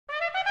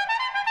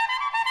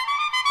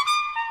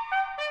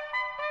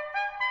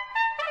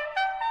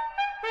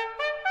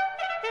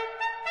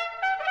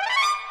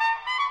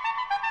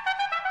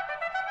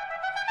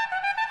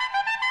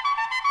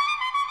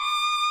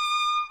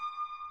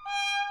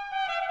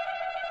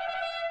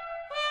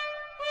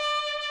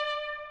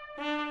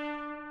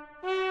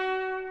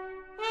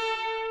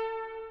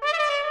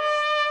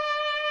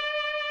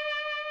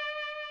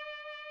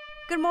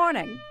Good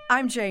morning.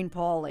 I'm Jane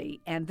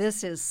Pauley, and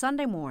this is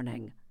Sunday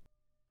Morning.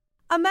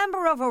 A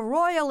member of a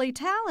royally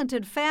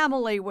talented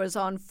family was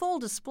on full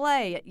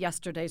display at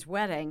yesterday's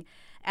wedding,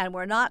 and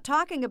we're not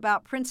talking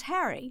about Prince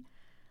Harry.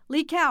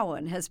 Lee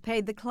Cowan has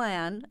paid the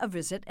clan a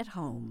visit at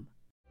home.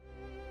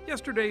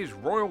 Yesterday's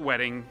royal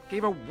wedding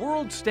gave a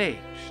world stage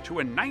to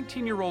a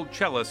 19-year-old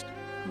cellist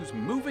whose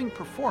moving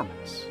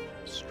performance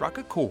struck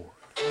a chord.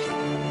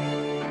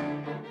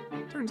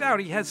 Turns out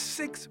he has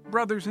 6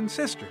 brothers and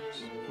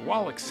sisters who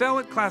all excel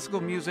at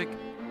classical music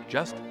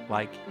just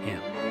like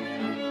him.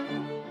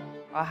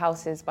 Our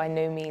house is by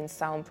no means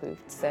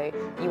soundproofed, so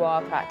you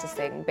are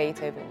practicing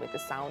Beethoven with the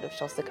sound of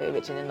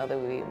Shostakovich in another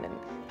room and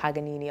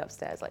Paganini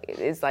upstairs. It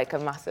is like a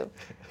massive,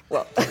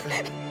 what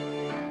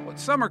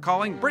some are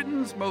calling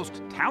Britain's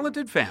most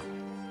talented family.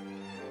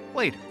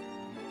 Later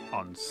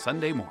on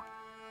Sunday Morning.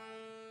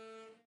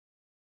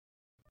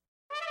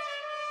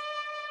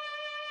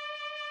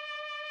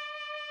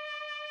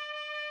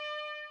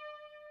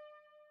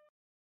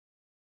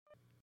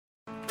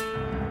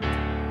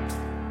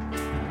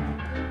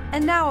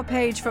 And now a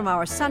page from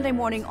our Sunday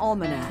Morning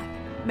Almanac,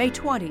 May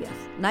 20th,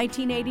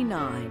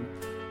 1989.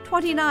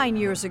 29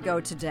 years ago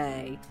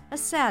today, a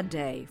sad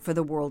day for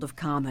the world of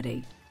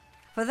comedy.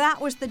 For that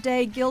was the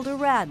day Gilda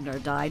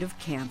Radner died of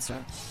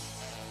cancer.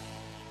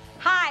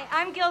 Hi,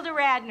 I'm Gilda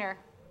Radner.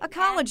 A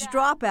college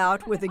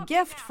dropout with a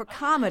gift for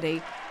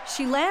comedy,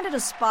 she landed a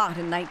spot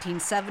in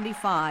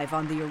 1975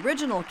 on the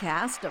original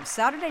cast of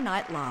Saturday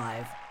Night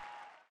Live.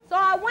 So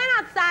I went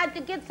outside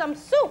to get some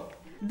soup.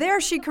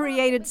 There she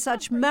created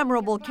such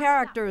memorable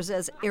characters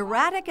as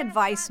erratic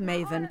advice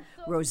maven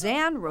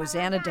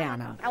Rosanna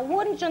Dana. And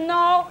wouldn't you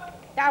know,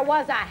 there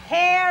was a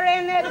hair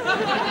in it.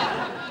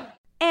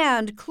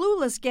 And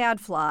clueless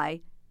gadfly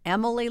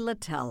Emily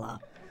Latella.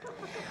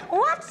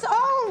 What's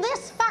all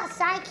this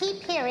fuss I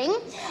keep hearing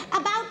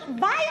about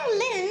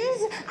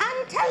violins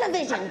on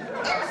television?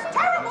 It's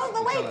terrible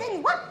the way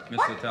things... What? Miss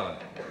Latella,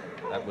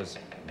 that was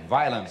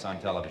violence on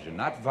television,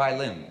 not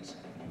violins.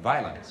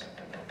 Violence.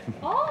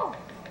 Oh.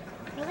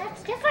 Well,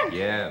 that's different.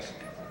 Yes.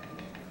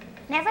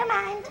 Never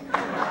mind.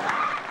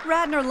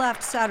 Radner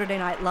left Saturday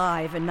Night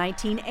Live in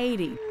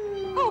 1980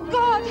 Oh,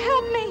 God,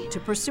 help me. to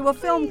pursue a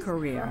film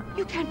career.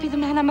 You can't be the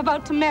man I'm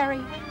about to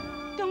marry.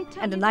 Don't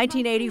tell And in me.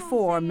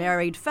 1984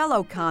 married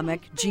fellow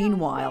comic Gene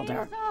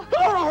Wilder.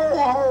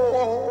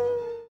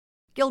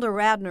 Gilda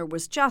Radner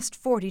was just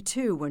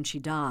 42 when she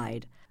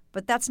died,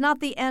 but that's not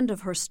the end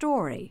of her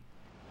story.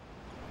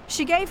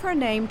 She gave her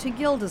name to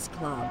Gilda's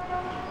Club,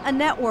 a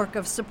network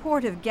of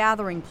supportive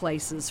gathering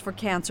places for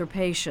cancer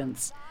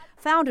patients,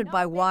 founded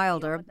by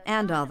Wilder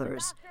and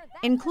others,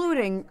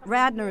 including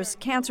Radner's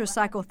cancer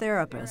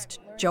psychotherapist,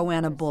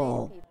 Joanna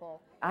Bull.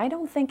 I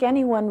don't think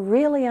anyone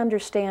really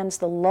understands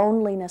the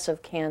loneliness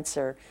of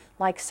cancer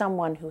like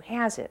someone who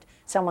has it,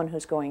 someone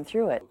who's going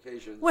through it.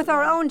 With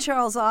our own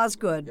Charles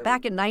Osgood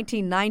back in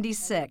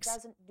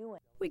 1996,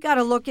 we got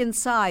a look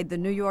inside the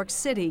New York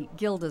City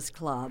Gilda's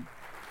Club.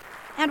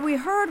 And we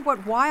heard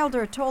what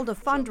Wilder told a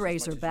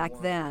fundraiser back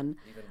then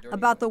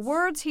about the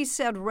words he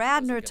said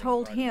Radner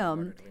told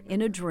him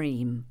in a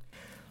dream.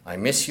 I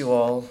miss you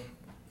all,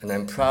 and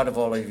I'm proud of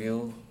all of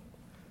you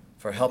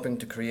for helping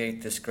to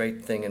create this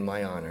great thing in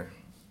my honor.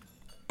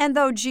 And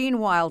though Gene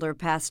Wilder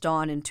passed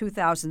on in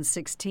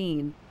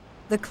 2016,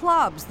 the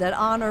clubs that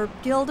honor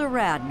Gilda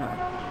Radner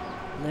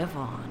live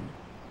on.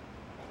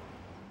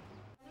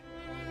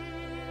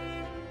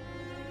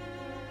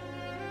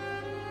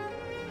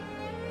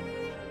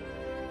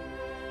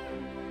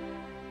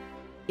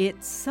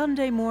 It's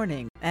Sunday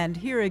morning, and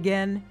here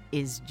again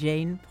is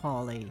Jane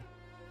Pauley.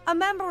 A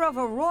member of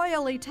a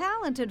royally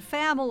talented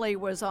family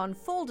was on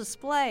full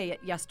display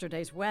at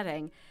yesterday's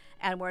wedding,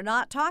 and we're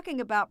not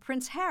talking about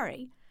Prince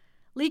Harry.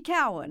 Lee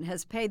Cowan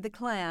has paid the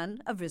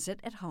clan a visit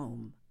at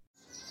home.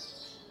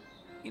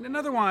 In an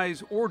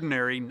otherwise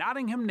ordinary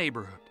Nottingham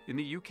neighborhood in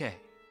the UK,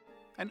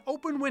 an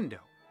open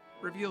window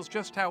reveals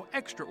just how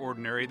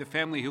extraordinary the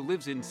family who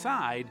lives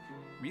inside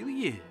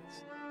really is.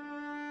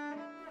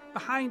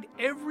 Behind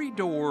every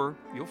door,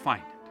 you'll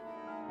find it.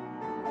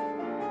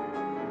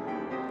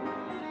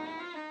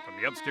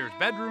 From the upstairs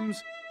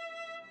bedrooms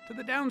to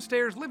the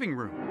downstairs living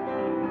room.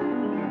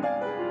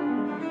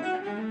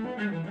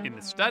 In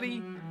the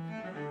study,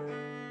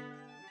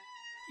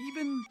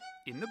 even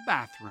in the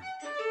bathroom.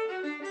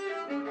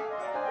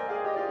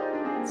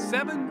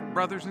 7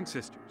 brothers and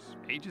sisters,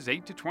 ages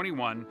 8 to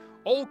 21,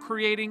 all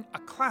creating a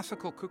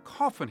classical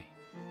cacophony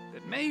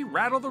that may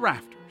rattle the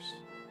rafters,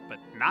 but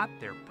not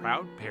their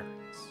proud parents.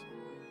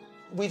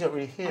 We don't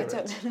really hear it. I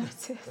don't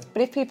notice.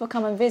 But if people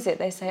come and visit,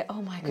 they say,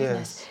 oh my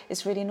goodness,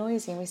 it's really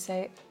noisy. And we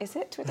say, is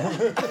it? We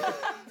don't.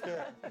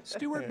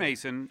 Stuart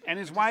Mason and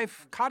his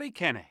wife,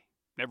 Kanneh,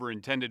 never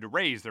intended to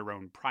raise their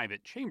own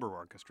private chamber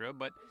orchestra,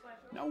 but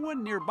no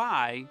one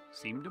nearby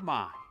seemed to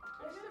mind.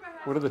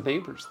 What do the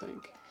neighbors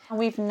think? And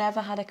we've never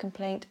had a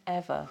complaint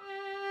ever.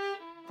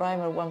 Brian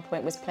at one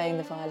point was playing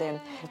the violin.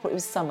 It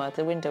was summer,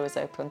 the window was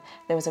open.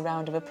 There was a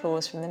round of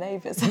applause from the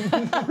neighbours.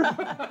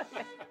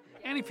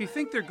 And if you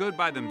think they're good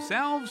by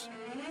themselves,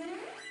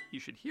 you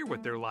should hear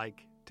what they're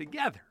like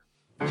together.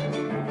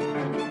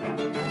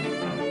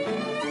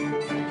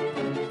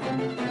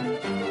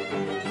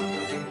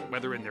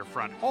 Whether in their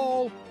front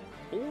hall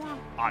or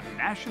on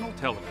national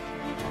television.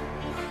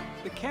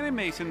 The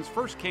Kanneh-Masons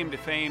first came to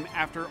fame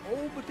after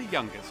All But the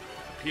Youngest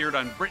appeared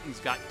on Britain's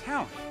Got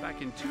Talent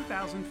back in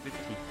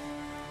 2015.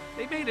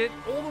 They made it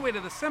all the way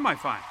to the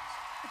semifinals.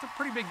 That's a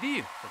pretty big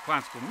deal for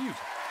classical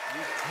music.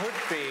 You could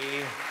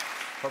be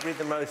probably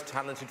the most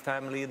talented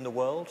family in the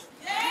world.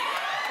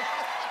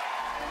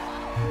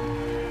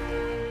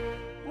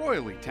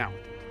 Royally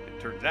talented, it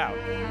turns out.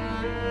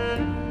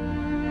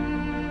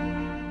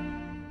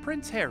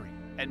 Prince Harry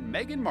and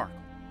Meghan Markle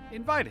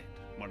invited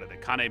one of the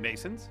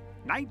Kanneh-Masons,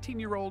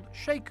 19-year-old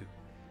Sheku,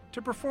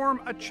 to perform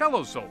a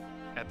cello solo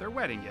at their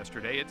wedding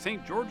yesterday at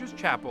St. George's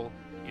Chapel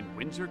in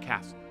Windsor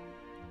Castle.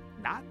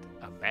 Not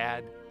a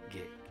bad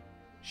gig.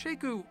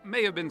 Sheku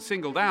may have been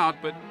singled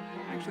out, but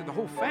actually the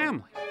whole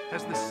family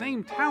has the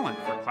same talent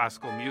for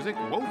classical music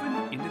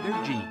woven into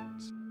their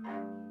genes.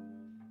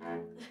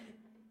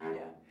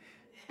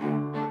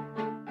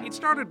 It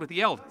started with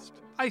the eldest,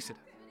 Isida,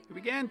 who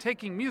began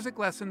taking music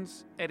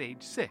lessons at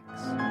age 6.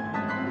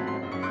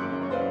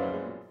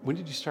 When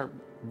did you start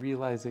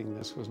realizing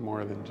this was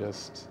more than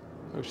just,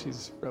 oh,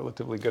 she's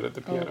relatively good at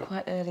the piano? Oh,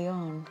 quite early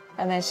on.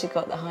 And then she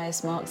got the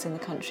highest marks in the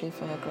country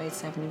for her grade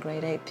 7 and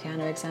grade 8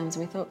 piano exams.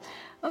 We thought,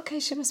 okay,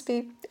 she must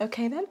be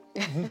okay then.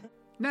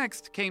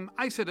 Next came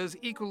Isida's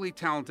equally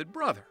talented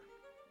brother,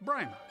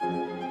 Brima.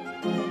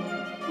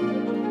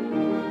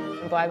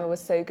 Brima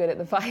was so good at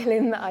the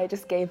violin that I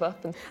just gave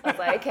up and I was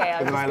like, okay,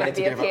 I'm just going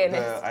to be a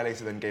pianist. I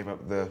later then gave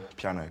up the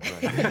piano.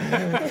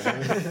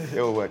 It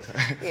all worked.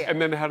 Yeah.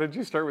 And then how did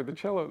you start with the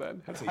cello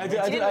then? I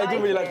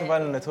didn't really like the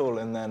violin at all,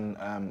 and then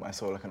I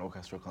saw like an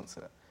orchestral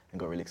concert and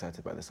got really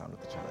excited by the sound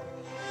of the cello.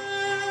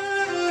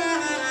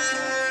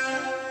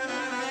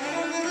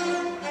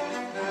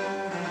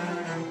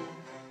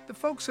 The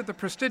folks at the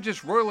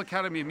prestigious Royal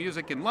Academy of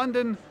Music in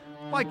London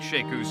liked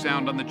Sheku's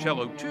sound on the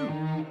cello too.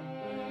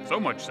 So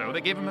much so,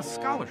 they gave him a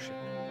scholarship.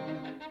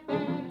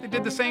 They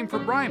did the same for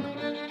Brima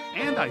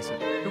and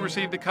Isida, who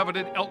received the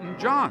coveted Elton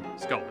John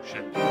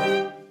scholarship.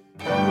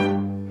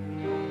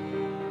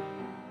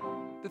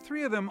 The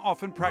three of them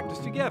often practice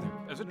together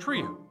as a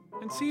trio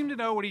and seem to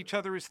know what each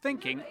other is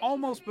thinking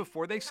almost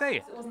before they say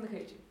it. It wasn't the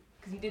coaching,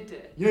 because you did do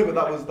it. Yeah, but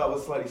that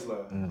was slightly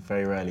slower. And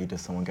very rarely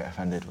does someone get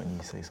offended when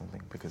you say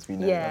something, because we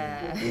know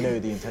we know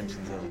the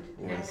intentions are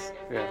always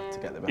to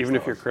get the best. Even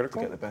if you're critical?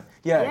 To get the best.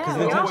 Yeah, because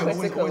the intention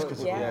is always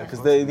critical. Yeah,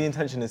 because the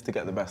intention is to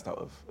get the best out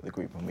of the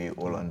group, and we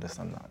all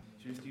understand that.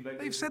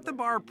 They've set the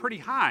bar pretty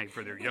high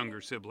for their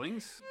younger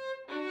siblings,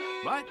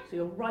 but so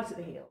you're right at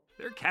the heel.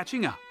 They're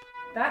catching up.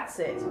 That's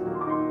it.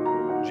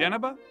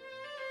 Geneba,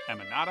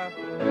 Aminata,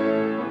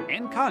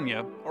 and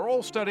Kanneh are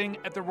all studying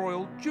at the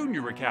Royal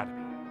Junior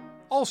Academy,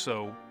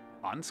 also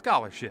on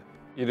scholarship.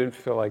 You didn't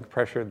feel like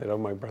pressured that, oh,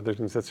 my brothers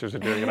and sisters are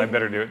doing it, I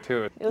better do it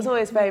too? It was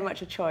always very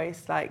much a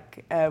choice.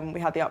 Like, we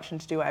had the option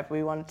to do whatever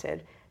we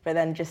wanted, but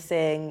then just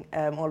seeing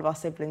all of our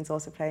siblings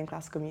also playing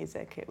classical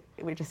music,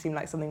 it just seemed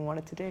like something we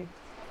wanted to do.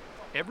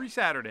 Every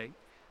Saturday,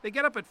 they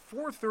get up at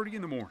 4:30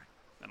 in the morning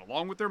and,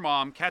 along with their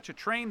mom, catch a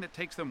train that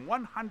takes them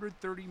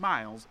 130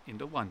 miles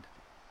into London.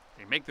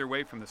 They make their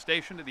way from the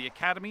station to the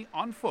academy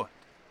on foot,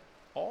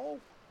 all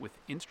with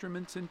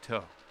instruments in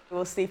tow.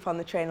 We'll sleep on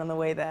the train on the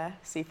way there,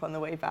 sleep on the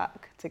way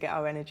back to get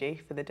our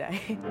energy for the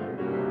day.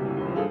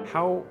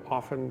 How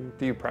often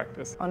do you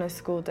practice? On a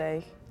school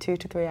day, 2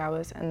 to 3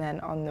 hours, and then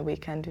on the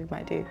weekend we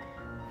might do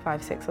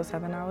 5, 6 or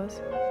 7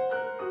 hours.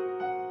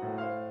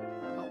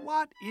 A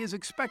lot is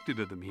expected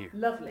of them here.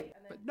 Lovely.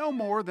 But no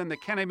more than the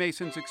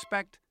Kanneh-Masons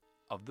expect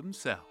of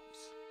themselves.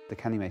 The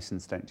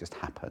Kanneh-Masons don't just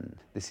happen.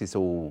 This is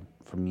all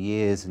from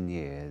years and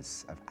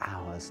years of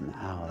hours and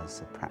hours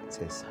of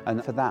practice.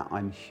 And for that,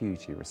 I'm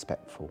hugely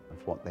respectful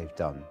of what they've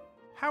done.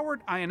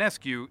 Howard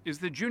Ionescu is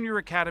the Junior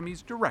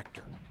Academy's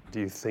director.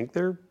 Do you think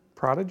they're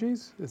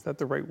prodigies? Is that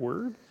the right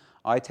word?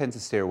 I tend to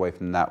steer away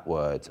from that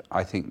word.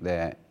 I think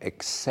they're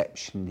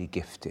exceptionally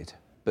gifted,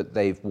 but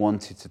they've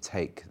wanted to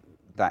take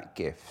that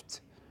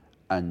gift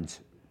and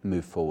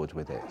move forward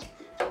with it.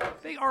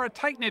 They are a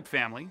tight-knit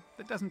family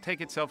that doesn't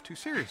take itself too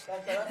seriously.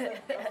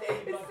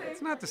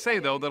 It's not to say,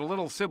 though, that a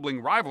little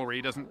sibling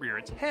rivalry doesn't rear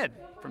its head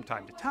from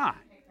time to time.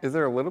 Is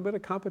there a little bit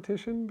of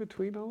competition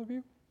between all of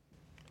you?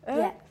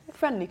 Yeah,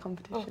 friendly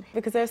competition.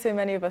 Because there are so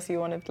many of us, you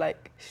want to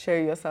like show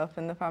yourself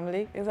in the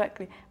family.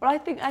 Exactly. Well, I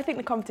think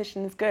the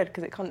competition is good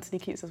because it constantly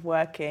keeps us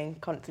working,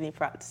 constantly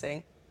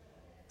practicing.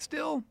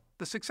 Still,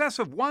 the success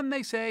of one,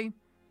 they say,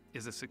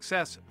 is a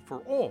success for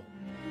all.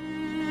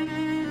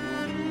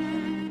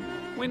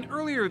 When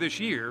earlier this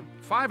year,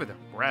 5 of them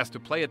were asked to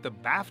play at the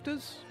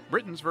BAFTAs,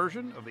 Britain's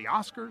version of the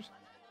Oscars,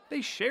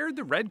 they shared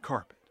the red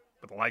carpet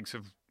with the likes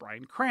of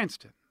Bryan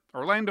Cranston,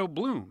 Orlando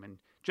Bloom, and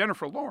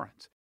Jennifer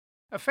Lawrence.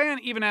 A fan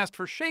even asked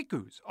for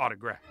Sheku's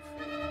autograph.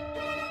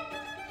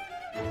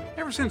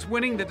 Ever since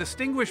winning the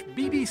distinguished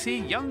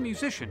BBC Young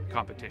Musician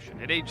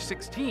competition at age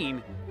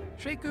 16,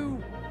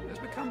 Sheku has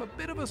become a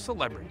bit of a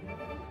celebrity.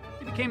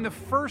 He became the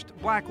first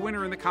black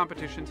winner in the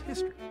competition's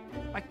history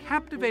by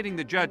captivating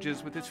the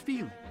judges with his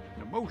feeling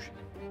and emotion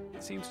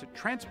that seems to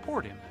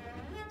transport him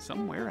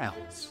somewhere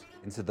else.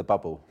 Into the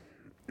bubble,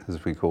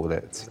 as we call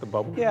it. The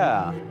bubble?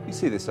 Yeah. You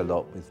see this a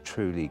lot with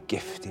truly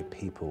gifted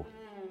people.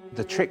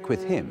 The trick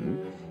with him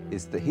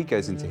is that he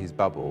goes into his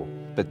bubble,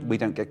 but we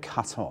don't get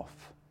cut off.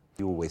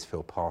 You always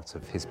feel part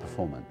of his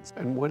performance.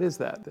 And what is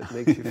that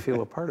makes you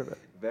feel a part of it?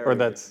 Or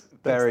that's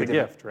the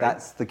gift, right?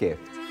 That's the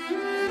gift.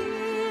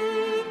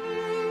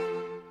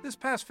 This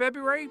past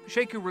February,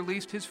 Sheku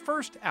released his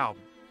first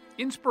album,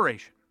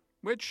 Inspiration,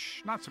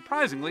 which, not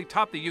surprisingly,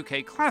 topped the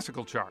UK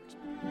classical charts.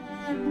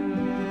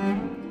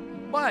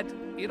 But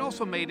it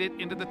also made it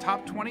into the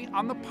top 20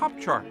 on the pop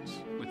charts,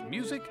 with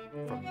music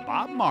from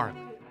Bob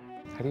Marley.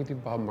 How do you do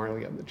Bob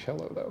Marley on the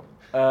cello, though?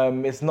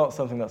 It's not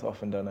something that's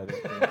often done, I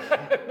don't think.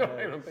 No,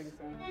 I don't think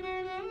so.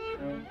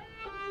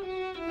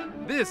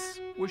 This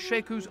was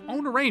Sheku's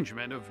own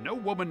arrangement of No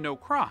Woman, No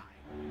Cry.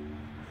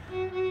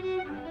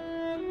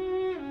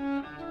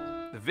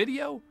 The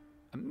video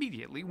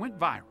immediately went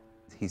viral.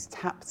 He's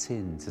tapped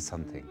into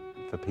something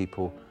for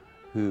people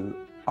who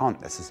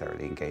aren't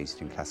necessarily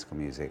engaged in classical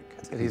music.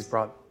 And he's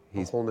brought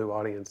a whole new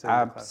audience in.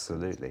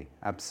 Absolutely,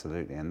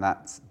 absolutely. And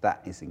that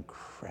is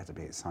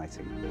incredibly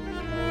exciting.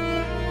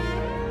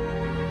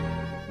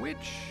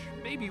 Which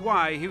may be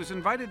why he was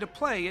invited to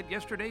play at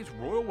yesterday's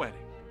royal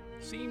wedding,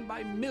 seen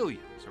by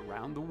millions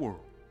around the world.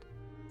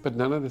 But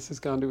none of this has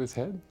gone to his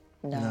head?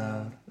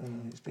 No.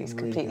 He's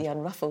completely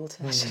unruffled,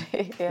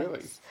 actually. Yeah.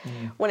 Really?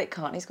 Well, it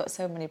can't. He's got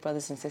so many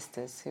brothers and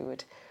sisters who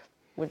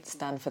would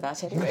stand for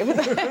that anyway.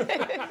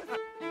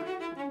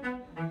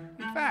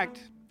 In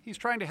fact, he's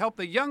trying to help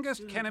the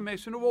youngest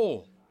Kanneh-Mason of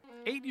all,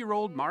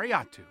 8-year-old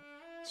Mariatu,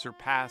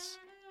 surpass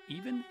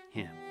even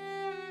him.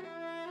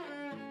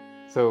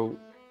 So,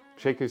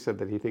 Sheku said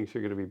that he thinks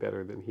you're going to be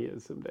better than he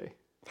is someday.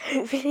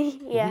 Really?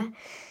 Yeah.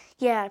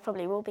 Yeah, I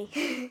probably will be.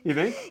 You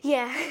think?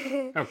 Yeah.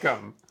 How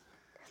come?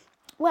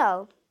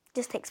 Well, it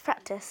just takes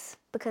practice,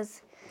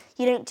 because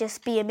you don't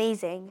just be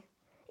amazing.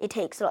 It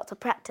takes lots of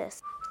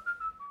practice.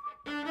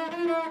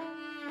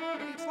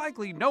 It's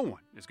likely no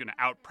one is going to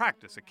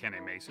out-practice a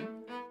Kanneh-Mason.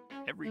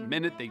 Every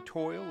minute they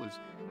toil is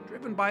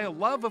driven by a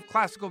love of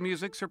classical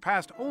music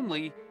surpassed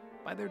only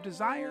by their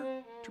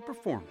desire to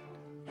perform it.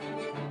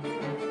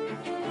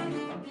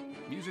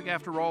 Music,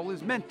 after all,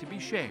 is meant to be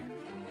shared.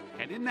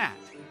 And in that,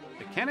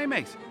 the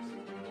Kanneh-Masons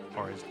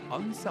are as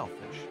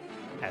unselfish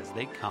as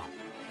they come.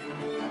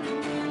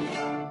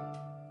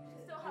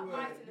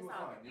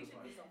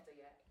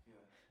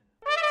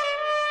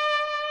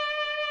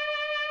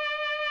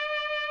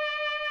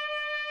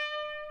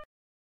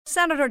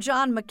 Senator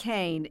John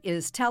McCain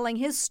is telling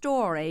his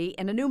story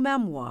in a new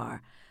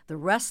memoir, The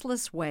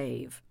Restless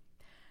Wave.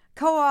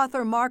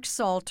 Co-author Mark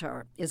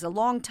Salter is a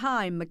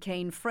longtime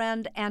McCain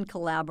friend and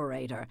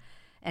collaborator,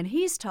 and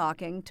he's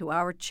talking to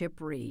our Chip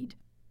Reed.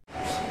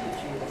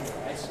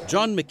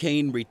 John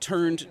McCain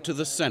returned to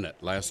the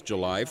Senate last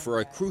July for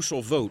a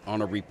crucial vote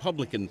on a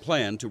Republican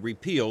plan to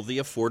repeal the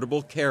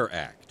Affordable Care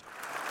Act.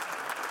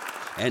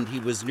 And he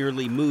was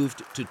nearly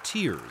moved to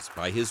tears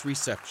by his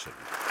reception.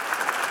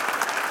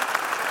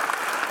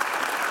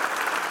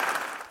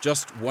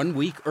 Just 1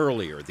 week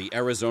earlier, the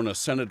Arizona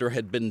senator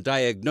had been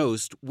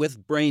diagnosed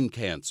with brain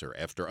cancer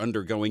after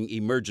undergoing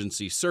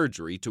emergency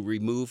surgery to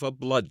remove a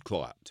blood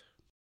clot.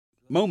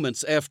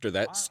 Moments after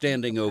that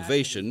standing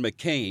ovation,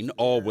 McCain,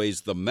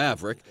 always the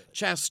maverick,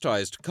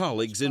 chastised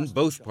colleagues in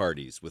both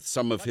parties with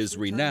some of his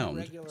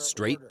renowned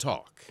straight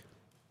talk.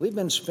 We've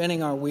been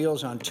spinning our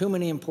wheels on too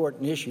many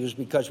important issues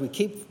because we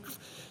keep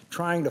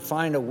trying to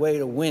find a way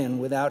to win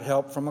without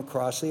help from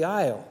across the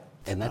aisle.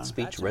 And that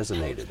speech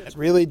resonated. It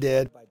really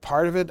did.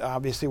 Part of it,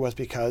 obviously, was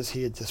because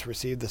he had just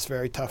received this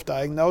very tough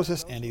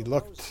diagnosis, and he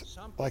looked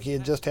like he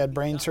had just had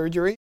brain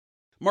surgery.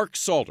 Mark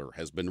Salter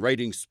has been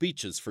writing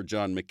speeches for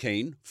John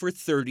McCain for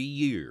 30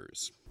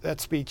 years.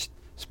 That speech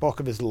spoke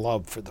of his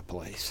love for the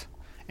place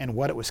and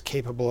what it was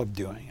capable of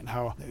doing and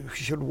how we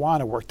should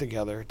want to work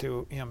together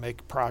to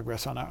make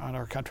progress on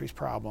our country's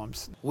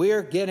problems.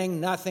 We're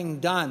getting nothing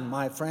done,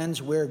 my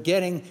friends. We're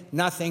getting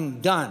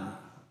nothing done.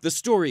 The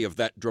story of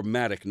that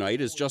dramatic night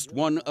is just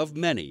one of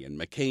many in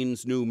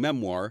McCain's new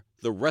memoir,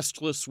 The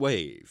Restless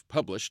Wave,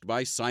 published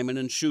by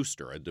Simon &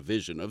 Schuster, a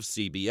division of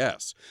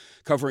CBS.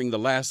 Covering the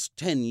last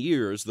 10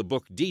 years, the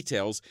book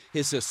details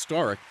his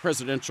historic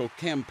presidential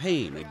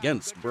campaign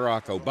against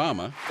Barack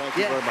Obama, Thank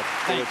you very much.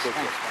 Thanks.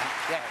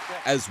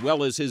 As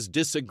well as his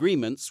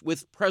disagreements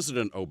with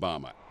President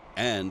Obama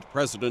and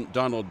President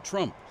Donald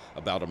Trump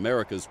about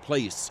America's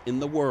place in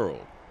the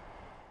world.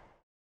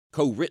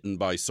 Co-written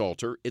by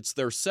Salter, it's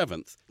their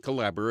 7th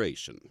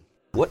collaboration.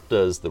 What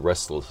does The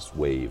Restless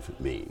Wave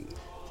mean?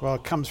 Well,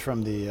 it comes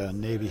from the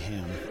Navy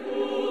hymn.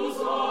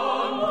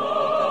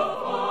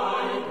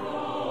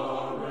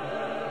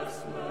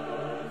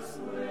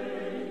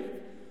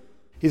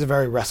 He's a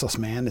very restless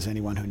man, as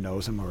anyone who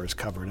knows him or has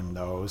covered him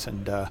knows.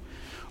 And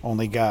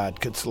only God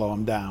could slow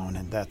him down,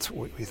 and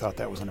we thought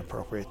that was an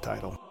appropriate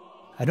title.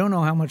 I don't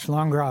know how much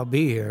longer I'll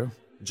be here.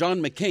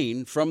 John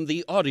McCain from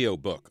the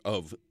audiobook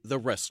of The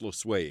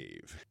Restless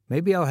Wave.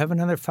 Maybe I'll have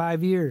another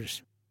 5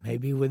 years.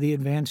 Maybe with the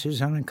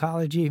advances on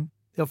oncology,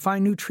 they'll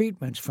find new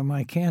treatments for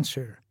my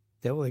cancer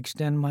that will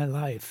extend my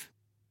life.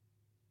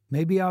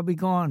 Maybe I'll be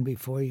gone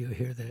before you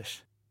hear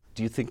this.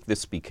 Do you think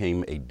this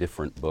became a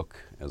different book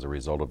as a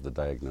result of the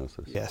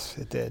diagnosis? Yes,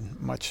 it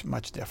did. Much,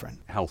 much different.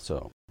 How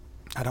so?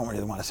 I don't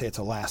really want to say it's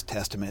a last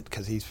testament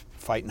because he's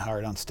fighting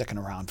hard on sticking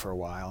around for a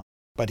while.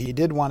 But he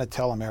did want to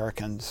tell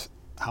Americans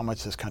how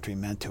much this country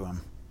meant to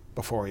him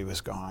before he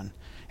was gone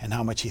and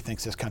how much he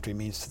thinks this country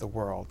means to the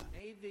world.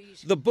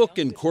 The book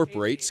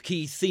incorporates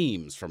key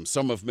themes from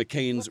some of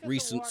McCain's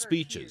recent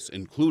speeches,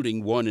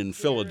 including one in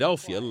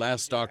Philadelphia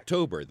last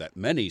October that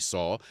many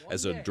saw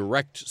as a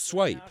direct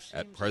swipe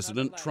at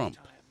President Trump.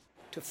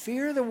 To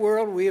fear the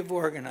world we have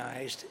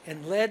organized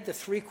and led the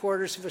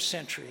 3/4 of a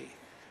century,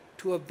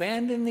 to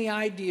abandon the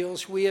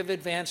ideals we have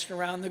advanced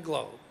around the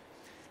globe,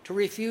 to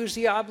refuse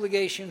the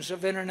obligations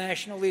of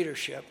international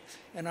leadership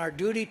and our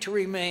duty to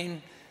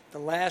remain the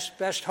last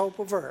best hope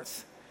of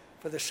Earth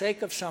for the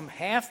sake of some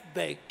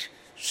half-baked,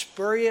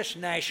 spurious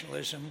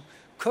nationalism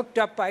cooked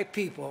up by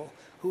people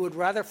who would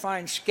rather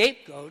find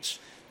scapegoats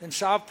than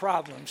solve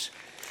problems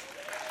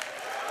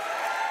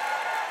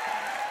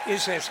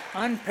is as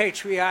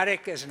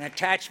unpatriotic as an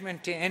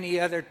attachment to any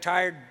other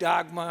tired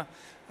dogma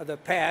of the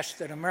past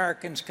that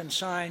Americans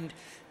consigned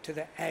to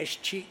the ash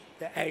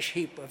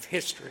heap of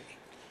history.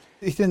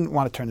 He didn't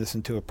want to turn this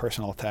into a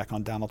personal attack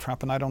on Donald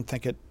Trump, and I don't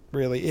think it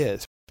really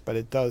is. But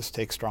it does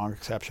take strong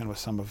exception with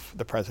some of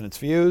the president's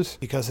views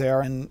because they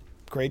are in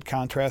great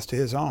contrast to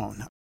his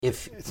own.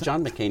 If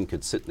John McCain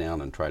could sit down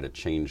and try to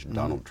change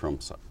Donald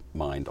Trump's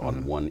mind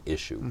on one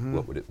issue,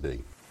 what would it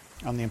be?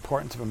 On the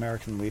importance of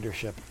American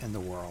leadership in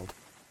the world.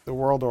 The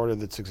world order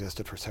that's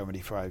existed for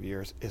 75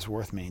 years is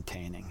worth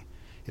maintaining.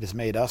 It has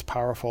made us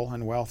powerful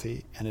and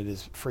wealthy, and it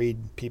has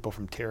freed people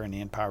from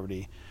tyranny and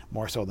poverty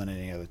more so than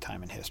any other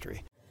time in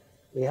history.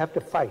 We have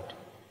to fight.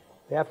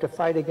 We have to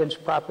fight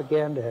against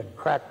propaganda and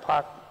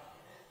crackpot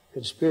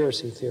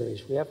conspiracy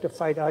theories. We have to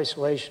fight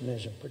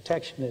isolationism,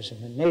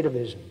 protectionism, and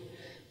nativism.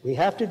 We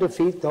have to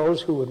defeat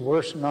those who would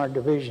worsen our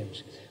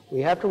divisions. We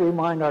have to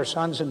remind our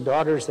sons and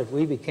daughters that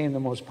we became the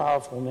most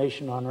powerful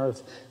nation on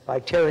earth by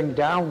tearing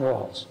down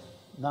walls,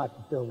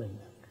 not building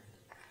them.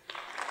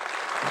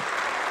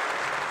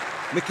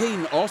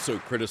 McCain also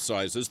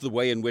criticizes the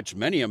way in which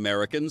many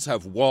Americans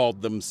have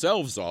walled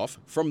themselves off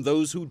from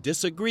those who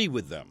disagree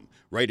with them,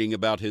 writing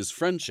about his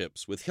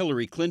friendships with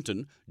Hillary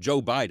Clinton,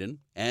 Joe Biden,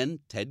 and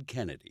Ted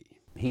Kennedy.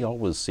 He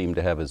always seemed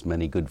to have as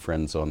many good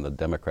friends on the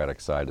Democratic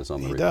side as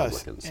on the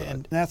Republican side.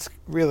 And that's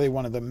really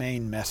one of the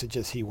main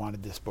messages he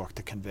wanted this book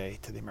to convey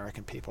to the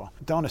American people.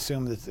 Don't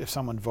assume that if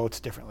someone votes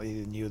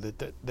differently than you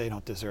that they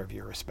don't deserve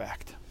your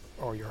respect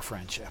or your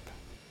friendship.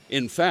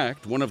 In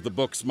fact, one of the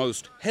book's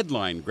most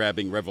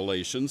headline-grabbing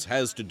revelations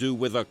has to do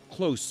with a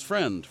close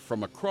friend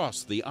from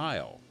across the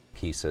aisle.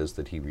 He says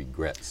that he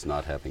regrets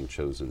not having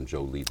chosen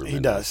Joe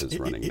Lieberman as his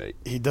running mate.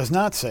 He does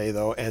not say,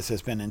 though, as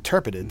has been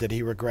interpreted, that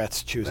he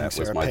regrets choosing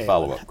Sarah Palin. That was my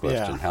follow-up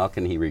question. Yeah. How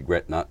can he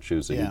regret not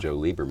choosing Joe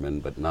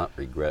Lieberman but not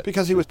regret...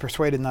 Because he was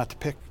persuaded not to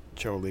pick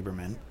Joe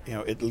Lieberman. You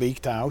know, it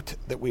leaked out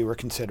that we were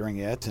considering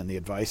it, and the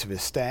advice of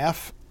his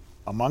staff,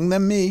 among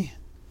them me,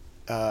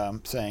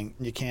 saying,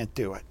 you can't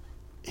do it.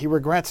 He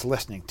regrets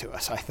listening to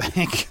us, I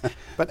think.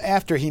 But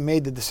after he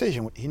made the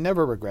decision, he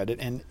never regretted,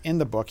 and in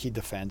the book he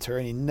defends her,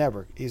 and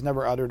he's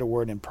never uttered a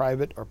word in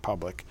private or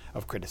public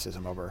of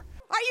criticism of her.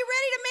 Are you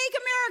ready to make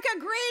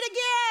America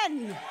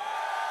great again?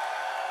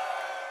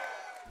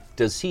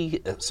 Does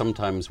he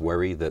sometimes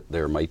worry that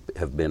there might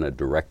have been a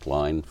direct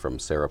line from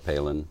Sarah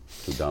Palin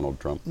to Donald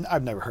Trump?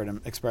 I've never heard him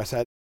express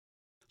that.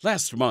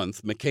 Last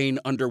month, McCain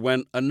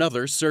underwent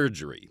another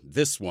surgery,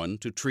 this one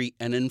to treat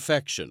an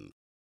infection.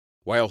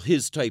 While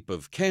his type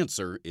of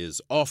cancer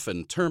is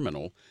often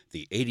terminal,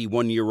 the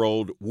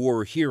 81-year-old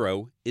war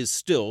hero is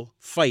still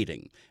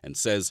fighting and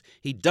says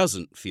he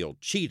doesn't feel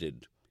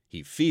cheated.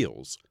 He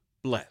feels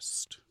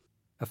blessed.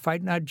 A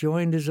fight not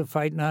joined is a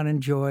fight not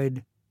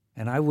enjoyed,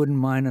 and I wouldn't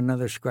mind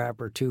another scrap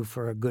or two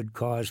for a good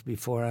cause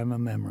before I'm a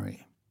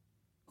memory.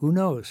 Who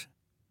knows?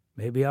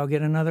 Maybe I'll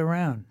get another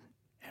round,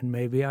 and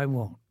maybe I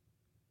won't.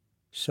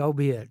 So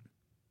be it.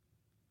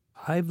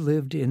 I've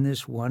lived in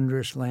this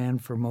wondrous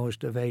land for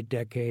most of 8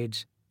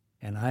 decades,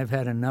 and I've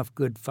had enough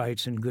good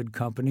fights and good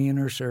company in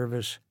her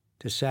service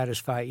to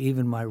satisfy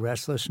even my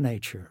restless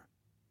nature.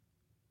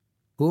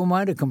 Who am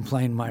I to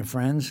complain, my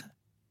friends?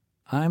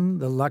 I'm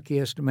the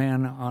luckiest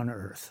man on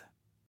earth.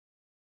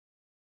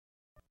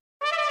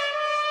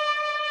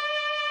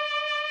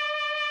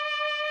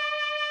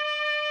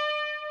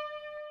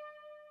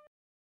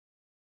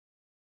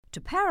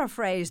 To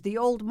paraphrase the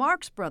old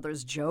Marx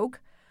Brothers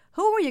joke,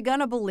 who are you going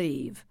to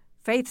believe?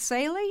 Faith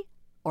Saley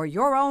or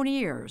your own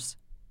ears?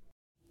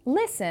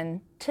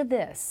 Listen to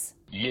this.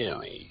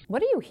 Yanny.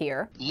 What do you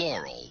hear?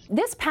 Laurel.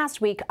 This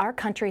past week, our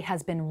country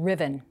has been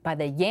riven by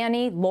the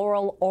Yanny,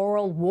 Laurel,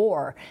 oral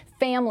war.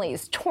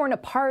 Families torn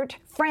apart,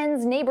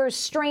 friends, neighbors,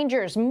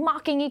 strangers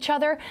mocking each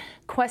other,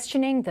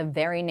 questioning the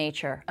very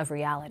nature of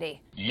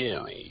reality.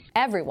 Yanny.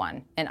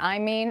 Everyone, and I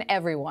mean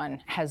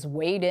everyone, has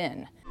weighed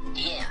in.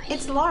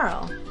 It's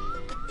Laurel.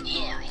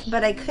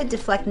 But I could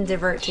deflect and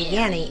divert to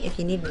Yanny if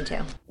you need me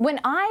to. When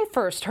I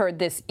first heard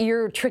this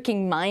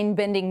ear-tricking,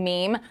 mind-bending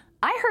meme,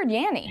 I heard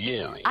Yanny.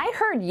 Yanny. I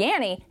heard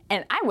Yanny,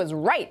 and I was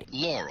right.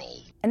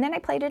 Laurel. And then I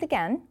played it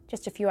again,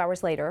 just a few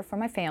hours later, for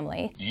my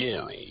family.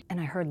 Yanny. And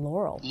I heard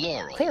Laurel.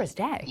 Laurel. Clear as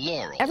day.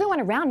 Laurel. Everyone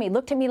around me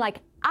looked at me like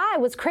I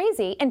was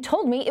crazy and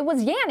told me it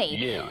was Yanny.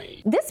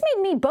 Yanny. This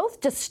made me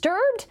both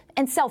disturbed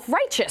and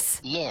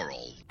self-righteous.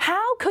 Laurel.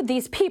 How could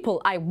these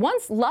people I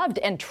once loved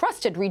and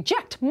trusted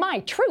reject my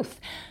truth?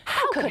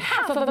 How could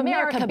half of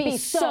America be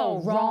so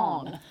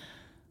wrong?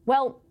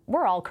 Well,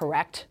 we're all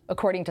correct,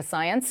 according to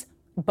science.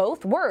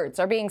 Both words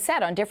are being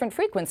said on different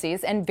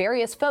frequencies, and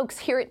various folks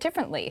hear it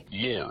differently.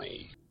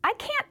 Yanny. I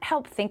can't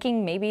help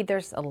thinking maybe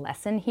there's a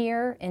lesson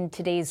here in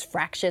today's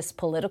fractious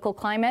political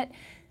climate.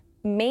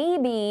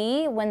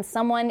 Maybe when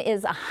someone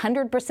is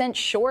 100%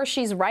 sure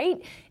she's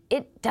right,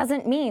 it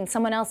doesn't mean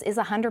someone else is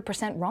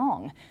 100%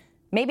 wrong.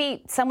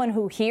 Maybe someone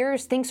who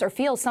hears, thinks, or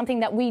feels something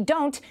that we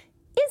don't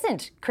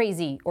isn't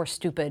crazy or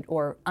stupid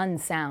or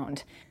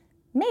unsound.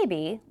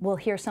 Maybe we'll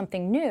hear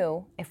something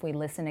new if we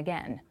listen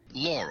again.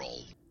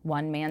 Laurel.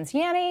 One man's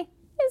Yanny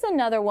is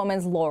another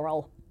woman's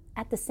Laurel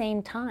at the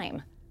same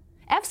time.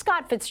 F.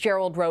 Scott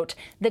Fitzgerald wrote,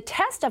 "The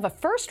test of a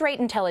first-rate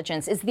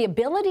intelligence is the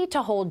ability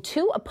to hold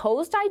two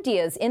opposed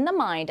ideas in the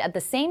mind at the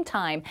same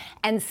time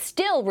and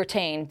still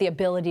retain the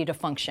ability to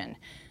function."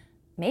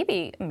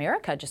 Maybe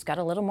America just got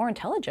a little more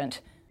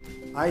intelligent.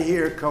 I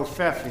hear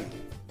Kofefi.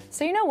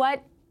 So you know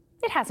what?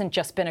 It hasn't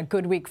just been a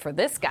good week for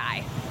this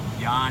guy.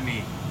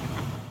 Yanny.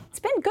 It's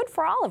been good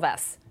for all of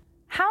us.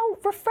 How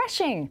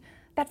refreshing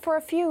that for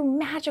a few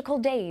magical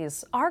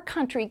days, our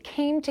country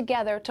came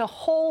together to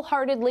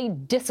wholeheartedly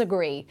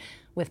disagree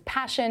with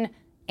passion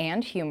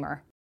and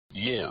humor.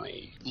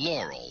 Yanny.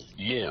 Laurel.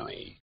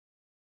 Yanny.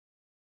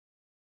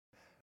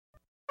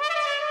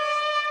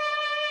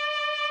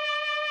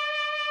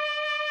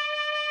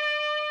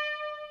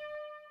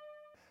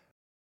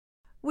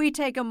 We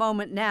take a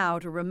moment now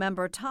to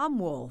remember Tom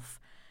Wolfe,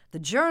 the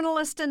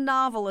journalist and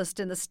novelist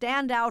in the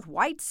standout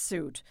white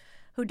suit,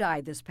 who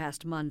died this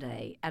past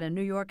Monday at a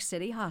New York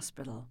City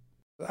hospital.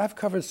 I've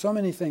covered so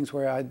many things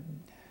where I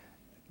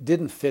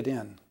didn't fit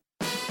in.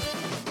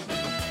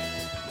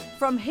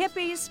 From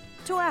hippies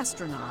to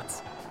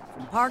astronauts,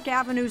 from Park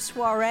Avenue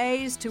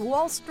soirees to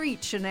Wall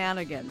Street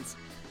shenanigans,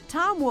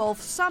 Tom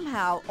Wolfe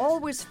somehow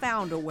always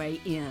found a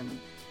way in,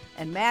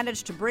 and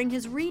managed to bring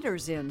his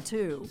readers in,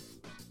 too.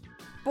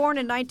 Born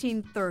in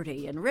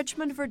 1930 in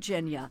Richmond,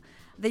 Virginia,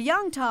 the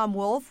young Tom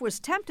Wolfe was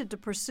tempted to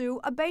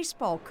pursue a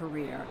baseball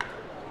career.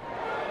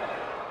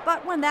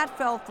 But when that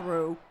fell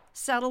through,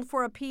 settled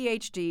for a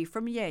Ph.D.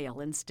 from Yale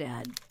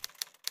instead.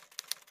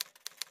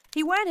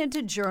 He went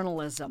into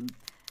journalism,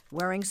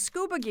 wearing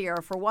scuba gear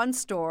for one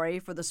story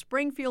for the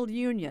Springfield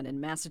Union in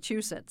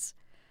Massachusetts.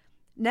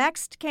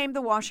 Next came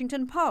the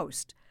Washington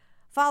Post,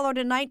 followed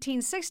in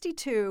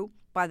 1962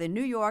 by the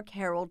New York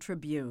Herald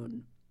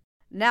Tribune.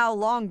 Now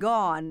long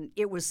gone,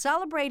 it was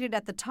celebrated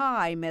at the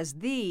time as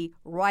the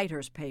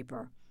writer's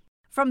paper.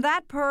 From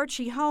that perch,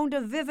 he honed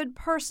a vivid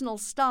personal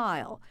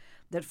style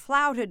that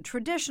flouted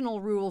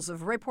traditional rules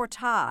of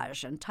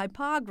reportage and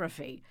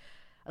typography,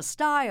 a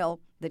style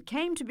that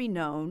came to be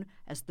known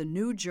as the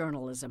New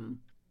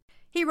Journalism.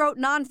 He wrote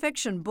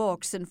nonfiction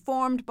books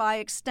informed by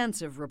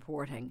extensive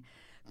reporting,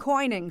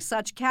 coining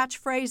such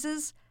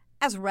catchphrases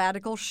as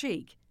radical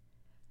chic,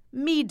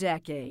 me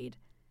decade,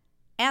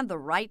 and the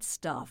right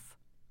stuff.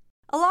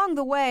 Along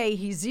the way,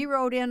 he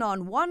zeroed in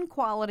on one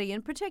quality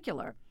in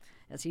particular,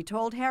 as he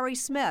told Harry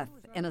Smith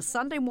in a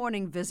Sunday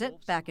morning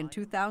visit back in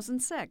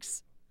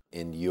 2006.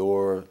 In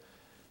your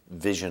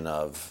vision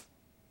of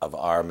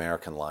our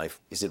American life,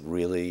 is it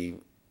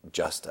really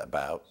just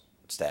about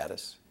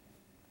status?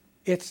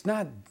 It's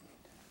not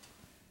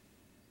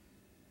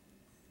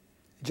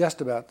just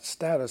about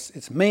status,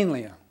 it's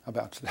mainly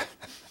about status.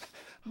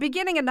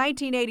 Beginning in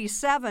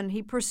 1987,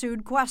 he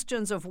pursued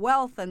questions of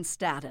wealth and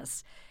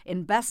status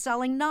in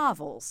best-selling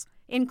novels,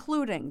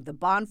 including The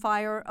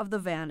Bonfire of the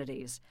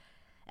Vanities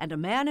and A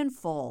Man in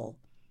Full,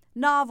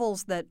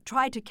 novels that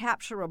try to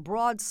capture a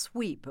broad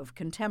sweep of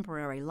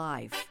contemporary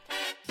life.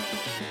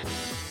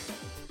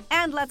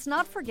 And let's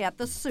not forget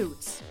the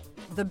suits,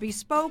 the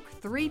bespoke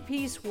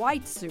three-piece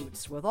white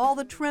suits with all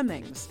the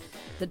trimmings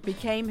that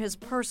became his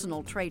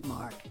personal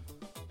trademark.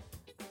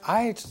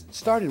 I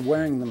started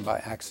wearing them by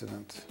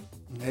accident.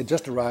 I had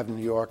just arrived in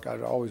New York.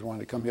 I'd always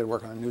wanted to come here to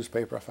work on a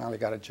newspaper. I finally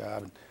got a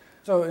job.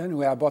 So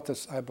anyway, I bought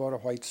a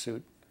white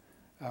suit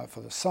for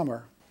the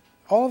summer.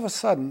 All of a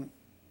sudden,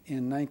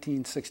 in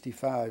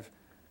 1965,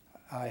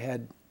 I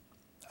had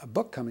a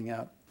book coming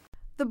out.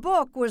 The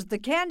book was the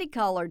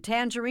candy-colored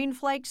Tangerine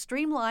Flake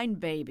Streamlined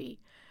Baby,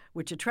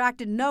 which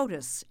attracted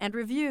notice and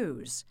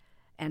reviews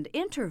and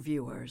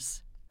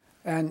interviewers.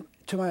 And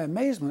to my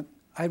amazement,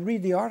 I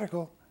read the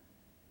article,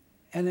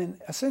 and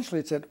then essentially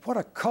it said, what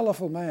a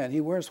colorful man,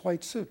 he wears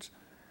white suits.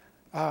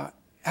 I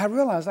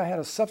realized I had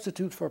a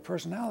substitute for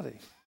personality.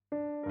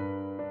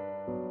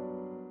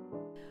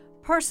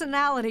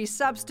 Personality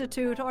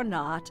substitute or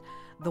not,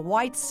 the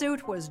white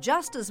suit was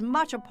just as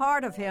much a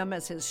part of him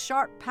as his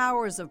sharp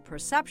powers of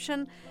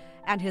perception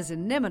and his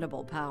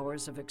inimitable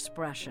powers of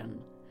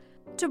expression.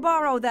 To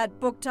borrow that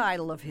book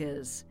title of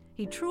his,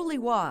 he truly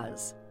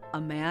was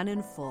a man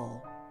in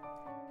full.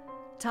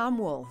 Tom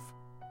Wolfe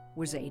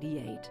was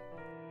 88.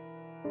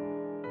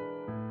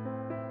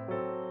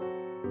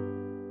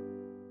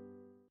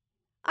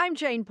 I'm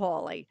Jane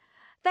Pauley.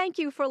 Thank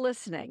you for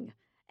listening,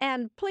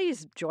 and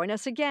please join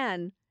us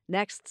again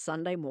next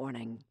Sunday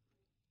morning.